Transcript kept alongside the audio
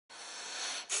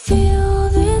feel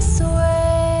this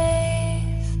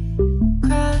wave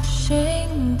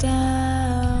crashing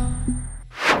down.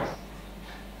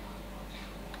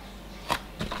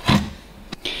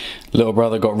 Little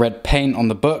brother got red paint on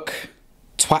the book.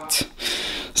 Twat.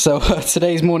 So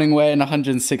today's morning weigh in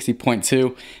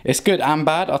 160.2. It's good and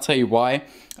bad, I'll tell you why.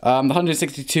 The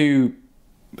 162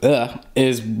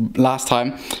 is last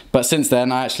time, but since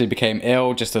then I actually became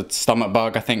ill, just a stomach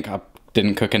bug. I think I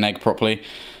didn't cook an egg properly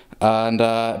and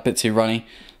a bit too runny.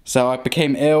 So I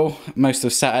became ill most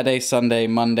of Saturday, Sunday,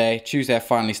 Monday. Tuesday I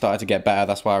finally started to get better.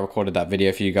 That's why I recorded that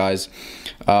video for you guys.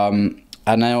 And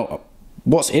now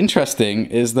what's interesting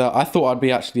is that I thought I'd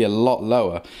be actually a lot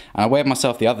lower. And I weighed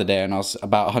myself the other day and I was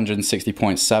about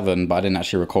 160.7, but I didn't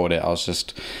actually record it. I was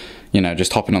just, you know,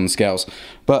 just hopping on the scales.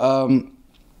 But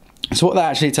so what that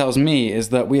actually tells me is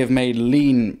that we have made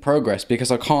lean progress, because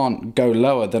I can't go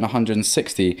lower than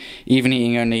 160, even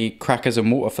eating only crackers and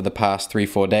water for the past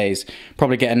 3-4 days,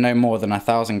 probably getting no more than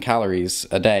 1,000 calories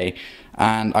a day,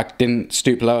 and I didn't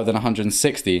stoop lower than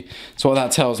 160. So what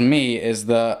that tells me is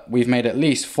that we've made at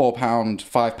least 4 pound,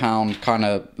 5 pound kind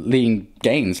of lean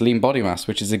gains, lean body mass,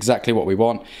 which is exactly what we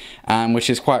want, and which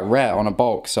is quite rare on a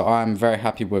bulk, so I'm very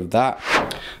happy with that.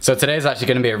 So today's actually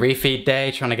going to be a refeed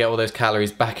day, trying to get all those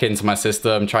calories back into my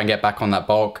system, try and get back on that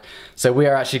bulk. So we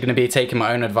are actually going to be taking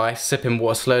my own advice, sipping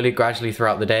water slowly, gradually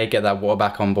throughout the day, get that water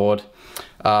back on board.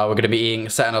 We're going to be eating,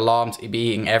 set an alarm to be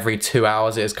eating every 2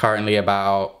 hours. It is currently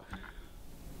about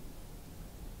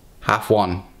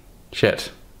 1:30.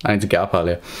 Shit, I need to get up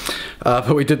earlier.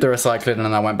 But we did the recycling and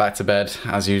then I went back to bed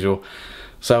as usual.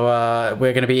 So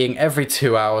we're going to be eating every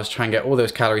 2 hours, try and get all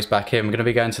those calories back in. We're going to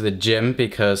be going to the gym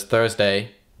because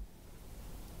Thursday,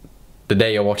 the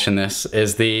day you're watching this,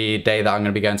 is the day that I'm going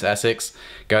to be going to Essex.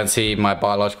 Go and see my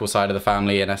biological side of the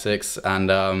family in Essex, and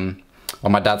on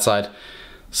my dad's side.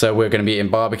 So we're going to be eating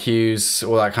barbecues,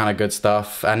 all that kind of good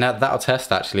stuff. And that'll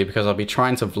test actually, because I'll be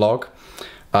trying to vlog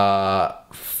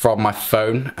from my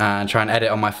phone and try and edit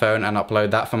on my phone and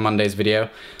upload that for Monday's video.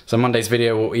 So Monday's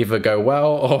video will either go well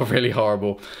or really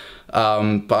horrible.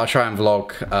 But I'll try and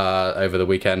vlog over the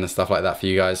weekend and stuff like that for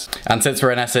you guys. And since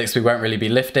we're in Essex, we won't really be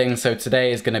lifting. So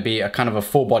today is going to be a kind of a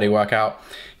full body workout.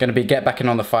 Going to be get back in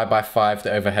on the 5x5,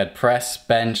 the overhead press,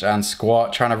 bench and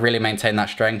squat. Trying to really maintain that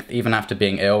strength even after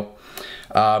being ill.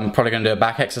 Probably going to do a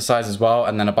back exercise as well,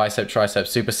 and then a bicep tricep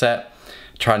superset.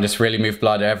 Try and just really move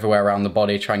blood everywhere around the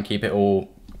body. Try and keep it all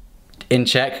in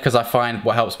check, because I find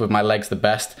what helps with my legs the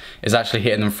best is actually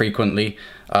hitting them frequently.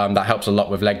 That helps a lot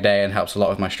with leg day and helps a lot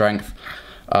with my strength.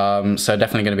 So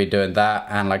definitely going to be doing that,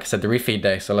 and like I said, the refeed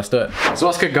day, so let's do it. So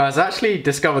what's good guys, I actually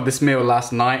discovered this meal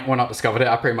last night. Well, not discovered it,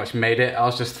 I pretty much made it. I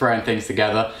was just throwing things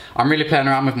together. I'm really playing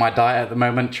around with my diet at the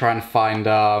moment, trying to find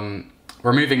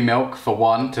removing milk for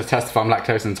one, to test if I'm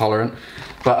lactose intolerant,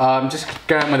 but just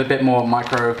going with a bit more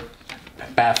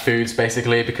better foods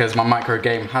basically, because my micro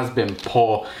game has been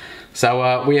poor.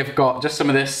 So we have got just some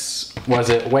of this, what is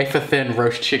it, wafer thin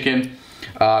roast chicken.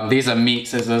 These are meat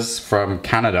scissors from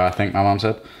Canada, I think my mum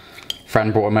said.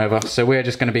 Friend brought them over. So we're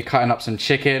just going to be cutting up some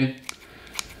chicken.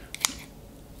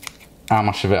 How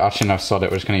much of it? Actually no, sod it,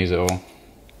 we're just going to use it all.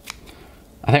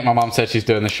 I think my mum said she's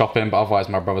doing the shopping, but otherwise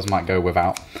my brothers might go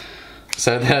without.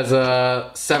 So there's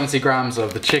 70 grams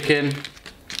of the chicken.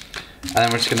 And then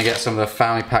we're just going to get some of the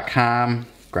family pack ham.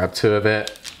 Grab 2 of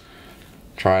it.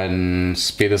 Try and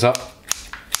speed this up.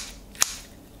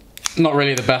 Not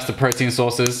really the best of protein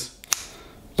sources,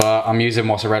 but I'm using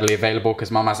what's readily available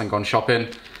because mum hasn't gone shopping.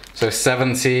 So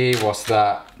 70, what's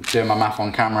that? Doing my math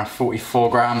on camera, 44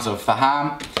 grams of the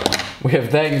ham. We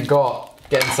have then got,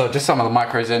 just some of the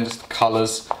macros in, just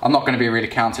colours. I'm not going to be really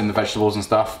counting the vegetables and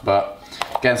stuff, but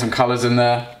getting some colours in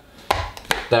there.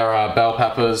 There are bell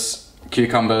peppers,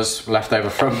 cucumbers left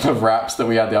over from the wraps that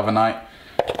we had the other night.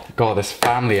 God, this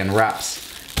family and wraps.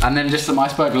 And then just some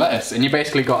iceberg lettuce, and you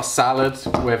basically got a salad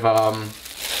with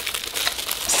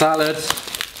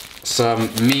some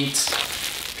meat,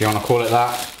 if you want to call it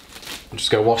that. I'll just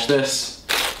go wash this.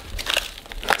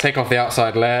 Take off the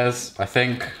outside layers, I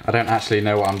think. I don't actually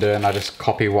know what I'm doing, I just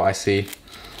copy what I see.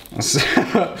 And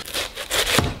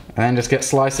then just get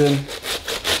slicing.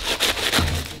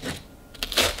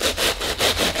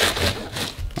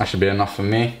 That should be enough for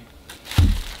me.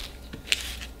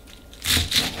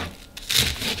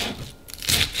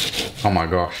 Oh my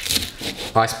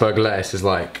gosh, iceberg lettuce is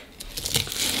like,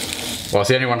 well, it's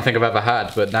the only one I think I've ever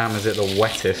had, but damn is it the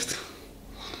wettest.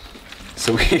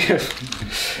 So we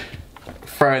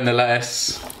throw in the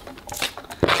lettuce,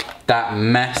 that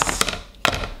mess.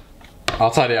 I'll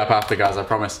tidy it up after guys, I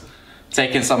promise.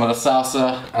 Taking some of the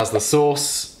salsa as the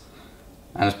sauce,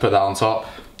 and just put that on top.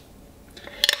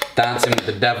 dancing with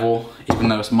the devil, even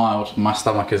though it's mild. My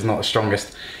stomach is not the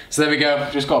strongest. So there we go,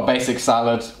 just got a basic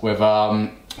salad with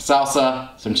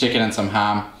salsa, some chicken and some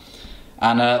ham.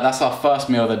 And that's our first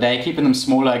meal of the day, keeping them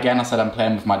smaller. Again, I said I'm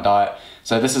playing with my diet.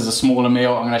 So this is a smaller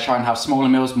meal. I'm gonna try and have smaller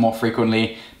meals more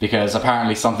frequently because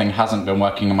apparently something hasn't been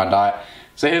working in my diet.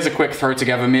 So here's a quick throw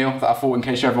together meal that I thought in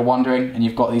case you're ever wondering, and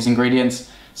you've got these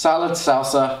ingredients: salad,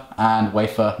 salsa, and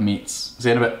wafer meats. See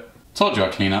you in a bit. Told you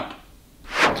I'd clean up.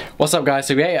 What's up guys,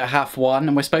 so we ate at 1:30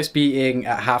 and we're supposed to be eating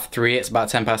at 3:30, it's about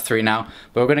 3:10 now.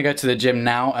 But we're gonna go to the gym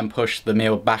now and push the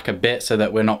meal back a bit so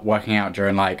that we're not working out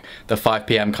during like the 5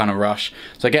 PM kind of rush.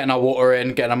 So getting our water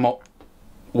in, getting a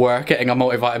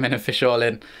multivitamin and fish oil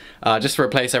in, just to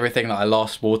replace everything that I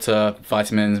lost: water,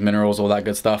 vitamins, minerals, all that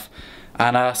good stuff.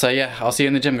 And so yeah, I'll see you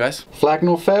in the gym guys. Flag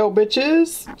nor fail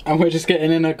bitches! And we're just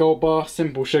getting in a gold bar,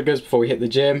 simple sugars before we hit the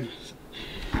gym.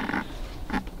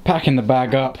 Packing the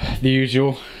bag up, the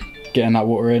usual, getting that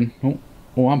water in.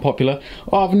 Oh, I'm popular.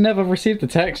 Oh, I've never received a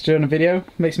text during a video.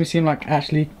 Makes me seem like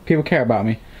actually people care about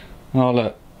me. Oh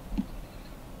look,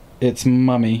 it's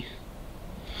mummy.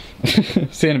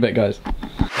 See you in a bit guys.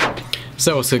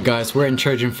 So what's good guys, we're in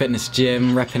Trojan Fitness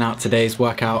Gym, repping out today's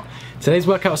workout. Today's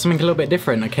workout is something a little bit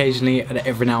different. Occasionally,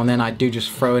 every now and then, I do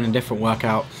just throw in a different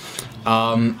workout.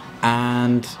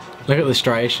 And look at the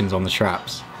striations on the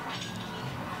straps.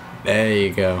 There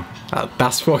you go.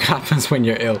 That's what happens when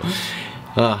you're ill.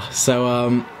 It's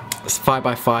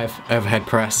 5x5 overhead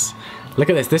press. Look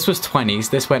at this. This was 20s.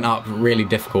 This went up really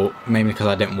difficult, mainly because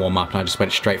I didn't warm up and I just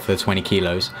went straight for the 20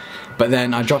 kilos. But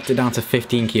then I dropped it down to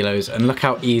 15 kilos, and look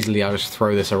how easily I just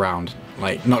throw this around.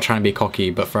 Like, not trying to be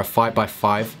cocky, but for a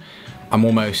 5x5, I'm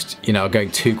almost, you know,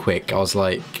 going too quick. I was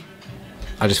like,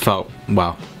 I just felt,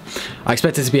 wow. I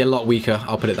expected it to be a lot weaker,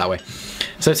 I'll put it that way.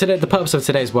 So today, the purpose of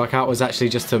today's workout was actually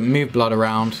just to move blood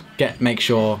around, make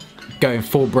sure, going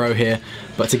full bro here,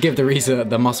 but to give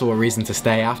the muscle a reason to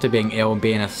stay after being ill and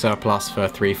being a deficit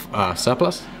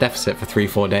for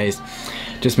 3-4 days,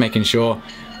 just making sure.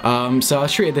 So I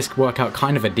treated this workout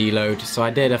kind of a deload, so I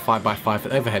did a 5x5 for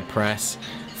the overhead press,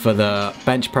 for the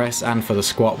bench press, and for the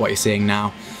squat, what you're seeing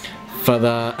now. For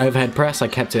the overhead press, I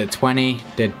kept it at 20,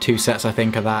 did 2 sets I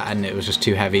think of that, and it was just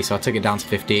too heavy, so I took it down to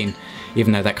 15,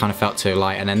 even though that kind of felt too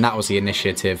light, and then that was the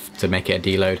initiative to make it a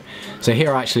deload. So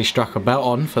here I actually struck a belt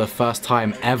on for the first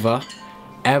time ever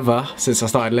since I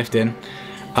started lifting.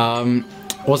 I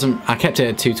kept it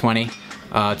at 220,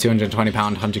 220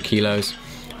 pound, 100 kilos,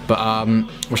 but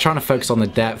was trying to focus on the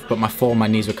depth, but my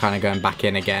knees were kind of going back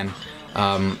in again,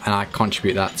 and I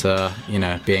contribute that to, you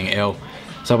know, being ill.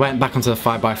 So I went back onto the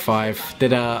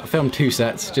 5x5, filmed 2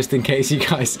 sets, just in case you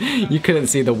couldn't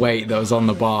see the weight that was on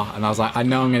the bar, and I was like, I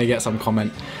know I'm gonna get some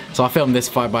comment. So I filmed this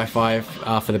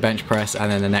 5x5 for the bench press,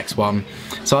 and then the next one.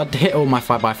 So I'd hit all my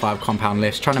 5x5 compound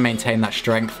lifts, trying to maintain that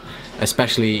strength,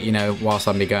 especially, you know, whilst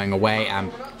I'd be going away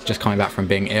and just coming back from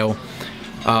being ill.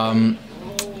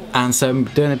 And so I'm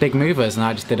doing the big movers, and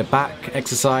I just did a back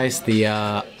exercise, the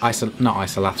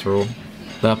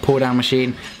the pull down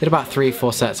machine, did about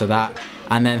 3-4 sets of that,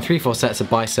 and then 3-4 sets of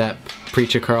bicep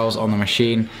preacher curls on the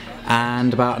machine,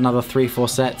 and about another 3-4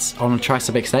 sets on a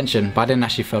tricep extension, but I didn't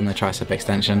actually film the tricep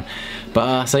extension.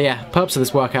 But so yeah, purpose of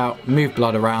this workout: move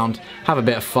blood around, have a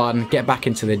bit of fun, get back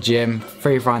into the gym,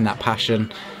 find that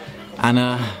passion, and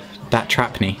that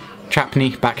trap knee,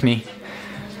 back knee.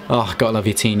 Oh, gotta love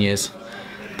your teen years.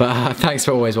 But thanks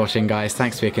for always watching guys,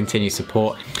 thanks for your continued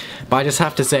support. But I just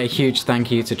have to say a huge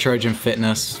thank you to Trojan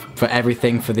Fitness for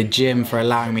everything, for the gym, for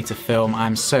allowing me to film.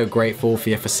 I'm so grateful for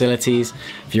your facilities,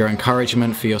 for your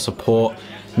encouragement, for your support.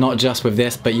 Not just with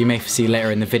this, but you may see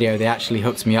later in the video, they actually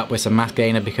hooked me up with some mass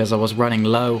gainer because I was running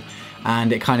low,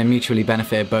 and it kind of mutually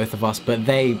benefited both of us. But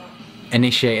they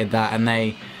initiated that and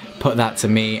they put that to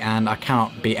me, and I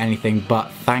cannot be anything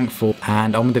but thankful.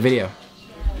 And on with the video.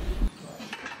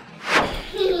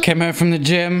 Came home from the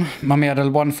gym, mummy had a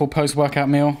wonderful post-workout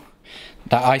meal,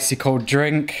 that icy cold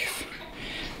drink,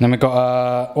 then we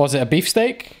got a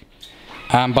beefsteak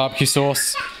and barbecue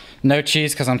sauce, no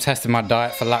cheese because I'm testing my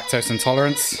diet for lactose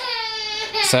intolerance.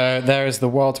 So there is the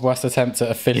world's worst attempt at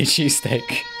a Philly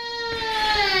cheesesteak.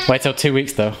 Wait till 2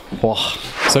 weeks though. Whoa.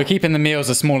 So keeping the meals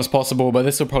as small as possible, but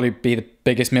this will probably be the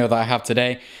biggest meal that I have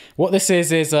today. What this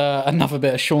is another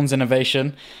bit of Sean's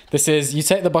innovation. This is, you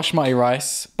take the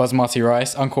basmati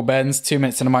rice, Uncle Ben's, 2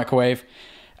 minutes in the microwave,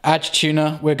 add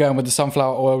tuna. We're going with the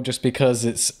sunflower oil just because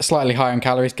it's slightly higher in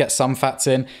calories, get some fats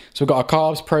in. So we've got our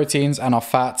carbs, proteins, and our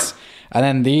fats. And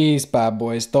then these bad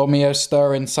boys, Dolmio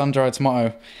stir-in sun-dried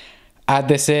tomato. Add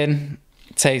this in,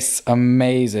 tastes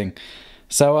amazing.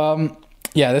 So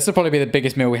yeah, this will probably be the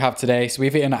biggest meal we have today. So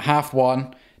we've eaten at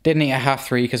 1:30. Didn't eat at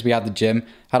 3:30 because we had the gym.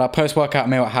 Had our post-workout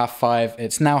meal at 5:30.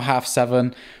 It's now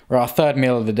 7:30. We're our third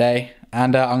meal of the day,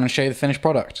 and I'm going to show you the finished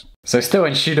product. So still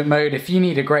in student mode, if you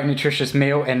need a great nutritious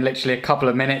meal in literally a couple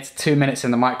of minutes, 2 minutes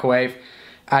in the microwave,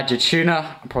 add your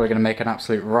tuna. I'm probably going to make an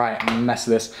absolute mess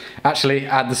of this. Actually,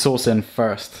 add the sauce in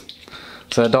first.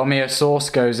 So the Dolmio sauce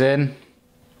goes in.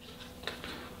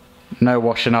 No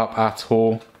washing up at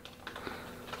all.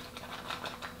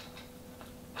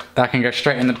 That can go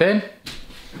straight in the bin.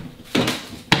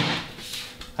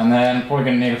 And then probably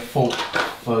going to need a fork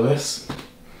for this.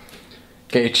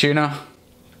 Get your tuna.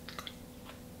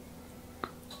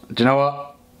 Do you know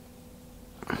what?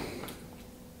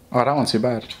 Oh, that one's too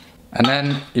bad. And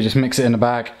then you just mix it in the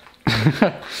bag.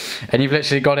 And you've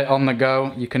literally got it on the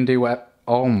go. You can do what?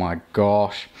 Oh my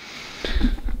gosh.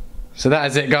 So that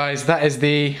is it, guys. That is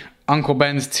the Uncle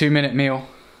Ben's 2-minute meal.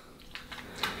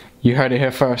 You heard it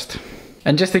here first.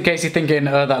 And just in case you're thinking,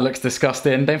 oh, that looks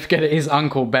disgusting, don't forget it is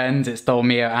Uncle Ben's, it's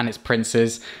Dolmio and it's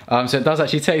Prince's. So it does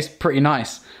actually taste pretty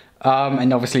nice.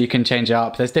 And obviously you can change it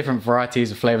up. There's different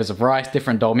varieties of flavors of rice,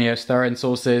 different Dolmio stir-in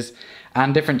sauces,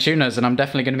 and different tunas. And I'm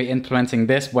definitely going to be implementing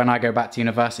this when I go back to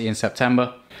university in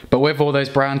September. But with all those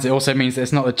brands, it also means that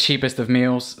it's not the cheapest of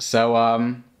meals. So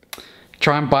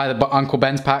try and buy the Uncle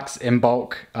Ben's packs in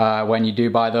bulk when you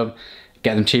do buy them.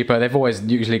 Get them cheaper. They've always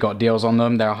usually got deals on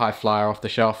them. They're a high flyer off the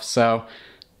shelf. So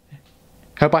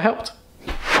hope I helped.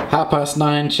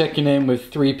 9:30, checking in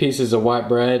with 3 pieces of white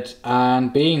bread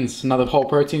and beans, another whole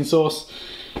protein sauce.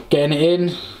 Getting it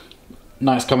in.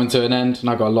 Night's coming to an end and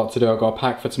I've got a lot to do. I've got a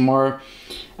pack for tomorrow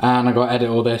and I've got to edit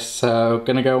all this. So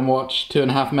gonna go and watch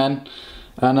 2.5 Men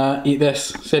and eat this.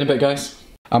 See you in a bit, guys.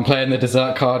 I'm playing the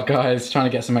dessert card, guys, trying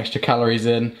to get some extra calories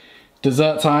in.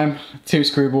 Dessert time, 2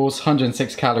 screwballs,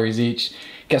 106 calories each.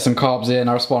 Get some carbs in.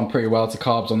 I respond pretty well to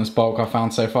carbs on this bulk I've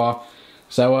found so far.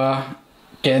 So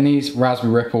getting these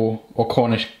raspberry ripple or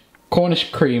Cornish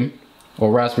cream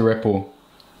or raspberry ripple.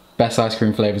 Best ice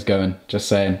cream flavors going, just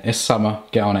saying. It's summer,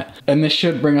 get on it. And this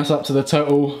should bring us up to the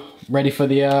total, ready for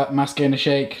the mass gainer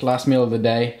shake, last meal of the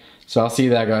day. So I'll see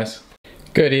you there, guys.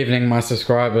 Good evening, my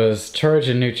subscribers.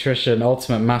 Trojan Nutrition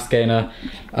Ultimate Mass Gainer.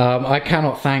 I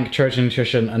cannot thank Trojan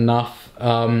Nutrition enough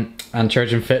and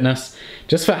Trojan Fitness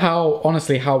just for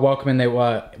honestly how welcoming they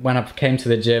were when I came to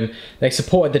the gym. They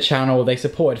supported the channel, they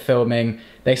supported filming,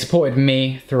 they supported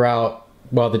me throughout,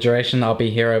 well, the duration that I'll be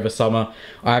here over summer.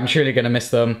 I'm truly going to miss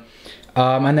them.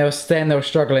 And they were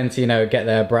struggling to, you know, get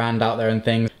their brand out there and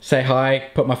things. Say hi,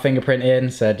 put my fingerprint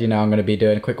in, said, you know, I'm going to be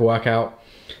doing a quick workout.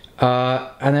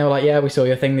 And they were like, yeah, we saw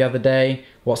your thing the other day.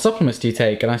 What supplements do you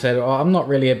take? And I said, oh, I'm not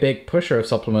really a big pusher of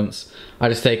supplements. I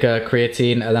just take a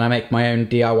creatine and then I make my own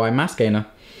DIY mass gainer.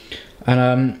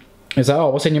 And he's like, oh,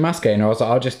 what's in your mass gainer? I was like,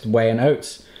 I'll just whey and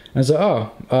oats. And I was like,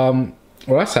 oh,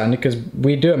 well, that's handy because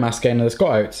we do a mass gainer that's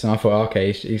got oats. And I thought,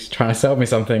 okay, he's trying to sell me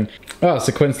something. Oh, it's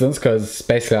a coincidence because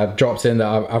basically I've dropped in that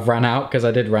I've ran out, because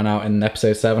I did run out in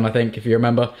episode 7, I think, if you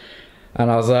remember.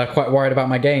 And I was quite worried about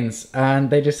my gains.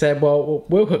 And they just said, well,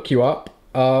 we'll hook you up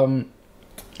and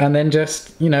then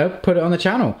just, you know, put it on the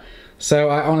channel. So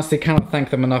I honestly cannot thank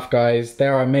them enough, guys. They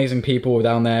are amazing people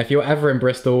down there. If you're ever in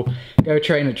Bristol, go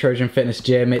train at Trojan Fitness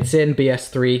Gym. It's in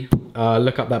BS3.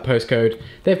 Look up that postcode.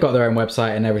 They've got their own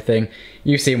website and everything.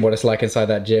 You've seen what it's like inside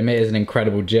that gym. It is an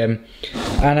incredible gym.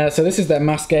 And so this is their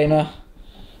mass gainer.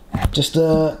 Just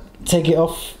take it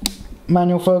off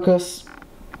manual focus.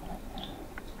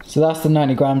 So that's the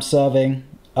 90 gram serving.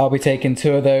 I'll be taking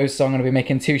 2 of those, so I'm going to be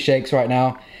making 2 shakes right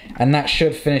now. And that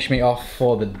should finish me off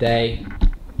for the day.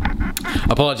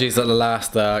 Apologies at the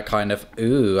last kind of,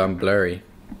 ooh, I'm blurry.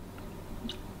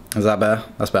 Is that better?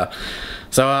 That's better.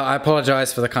 So I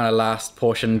apologize for the kind of last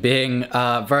portion being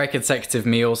very consecutive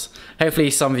meals. Hopefully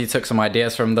some of you took some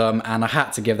ideas from them, and I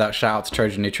had to give that shout out to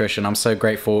Trojan Nutrition. I'm so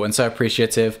grateful and so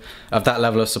appreciative of that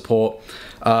level of support.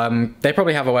 They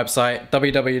probably have a website,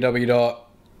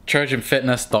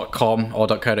 www.trojanfitness.com or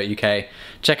 .co.uk.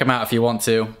 Check them out if you want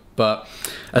to. But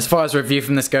as far as review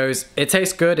from this goes, it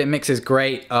tastes good, it mixes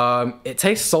great. It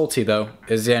tastes salty though,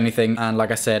 is the only thing. And like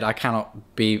I said, I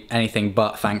cannot be anything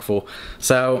but thankful.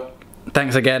 So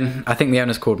thanks again. I think the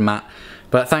owner's called Matt.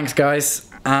 But thanks, guys.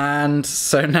 And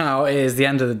so now it is the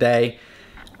end of the day.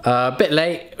 A bit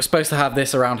late. We're supposed to have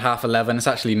this around 11:30. It's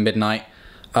actually midnight.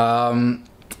 But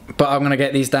I'm going to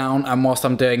get these down. And whilst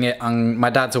I'm doing it, my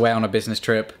dad's away on a business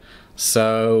trip.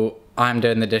 So I'm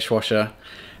doing the dishwasher.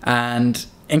 And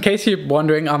in case you're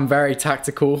wondering, I'm very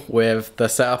tactical with the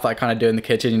setup that I kind of do in the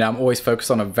kitchen. You know, I'm always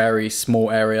focused on a very small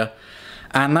area.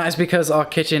 And that is because our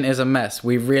kitchen is a mess.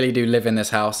 We really do live in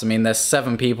this house. I mean, there's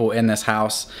 7 people in this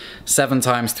house, 7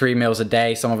 times 3 meals a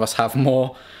day. Some of us have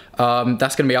more.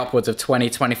 That's going to be upwards of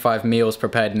 20-25 meals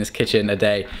prepared in this kitchen a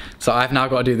day. So I've now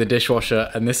got to do the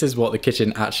dishwasher, and this is what the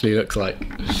kitchen actually looks like.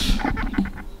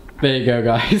 There you go,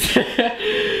 guys.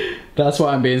 That's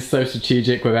why I'm being so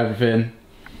strategic with everything.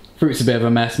 Fruit's a bit of a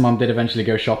mess. Mum did eventually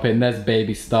go shopping. There's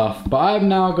baby stuff. But I'm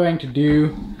now going to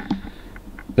do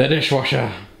the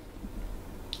dishwasher.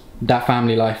 That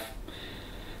family life.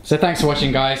 So thanks for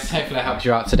watching, guys. Hopefully I helped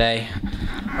you out today.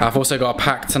 I've also got a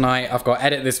pack tonight. I've got to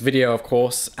edit this video, of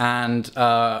course, and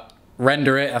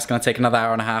render it. That's going to take another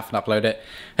hour and a half and upload it.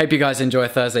 Hope you guys enjoy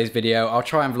Thursday's video. I'll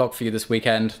try and vlog for you this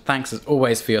weekend. Thanks as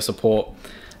always for your support.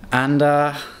 And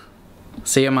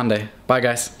see you Monday. Bye,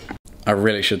 guys. I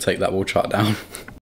really should take that wall chart down.